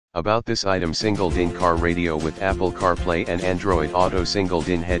About this item: single-DIN car radio with Apple CarPlay and Android Auto.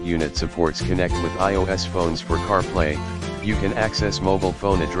 Single-DIN head unit supports connect with iOS phones for CarPlay. You can access mobile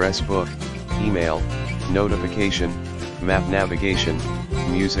phone address book, email, notification, map navigation,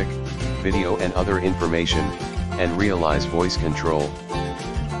 music, video and other information, and realize voice control.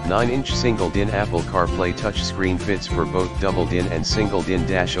 9-inch single-DIN Apple CarPlay touchscreen fits for both double-DIN and single-DIN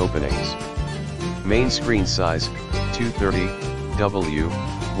dash openings. Main screen size, 230W,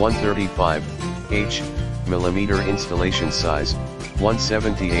 135H, mm. Installation size,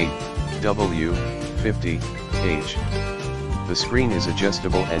 178W, 50H. The screen is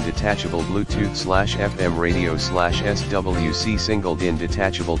adjustable and detachable. Bluetooth/FM radio/SWC. Single-DIN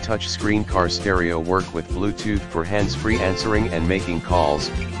detachable touchscreen car stereo. Work with Bluetooth for hands-free answering and making calls,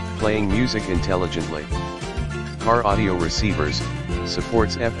 playing music intelligently. Car audio receivers,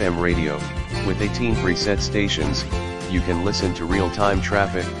 supports FM radio. With 18 preset stations, you can listen to real-time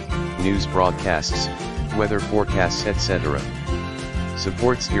traffic, news broadcasts, weather forecasts, etc.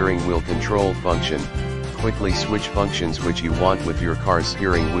 Supports steering wheel control function. Quickly switch functions which you want with your car's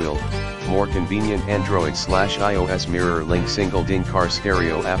steering wheel. More convenient Android/iOS mirror link. Single-DIN car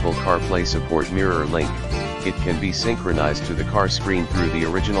stereo. Apple CarPlay support mirror link. It can be synchronized to the car screen through the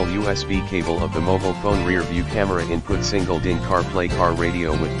original USB cable of the mobile phone. Rear view camera input. Single-DIN CarPlay car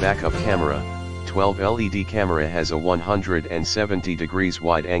radio with backup camera. 12 LED camera. Has a 170 degrees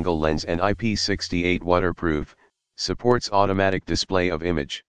wide angle lens and IP68 waterproof. Supports automatic display of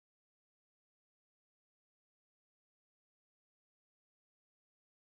image.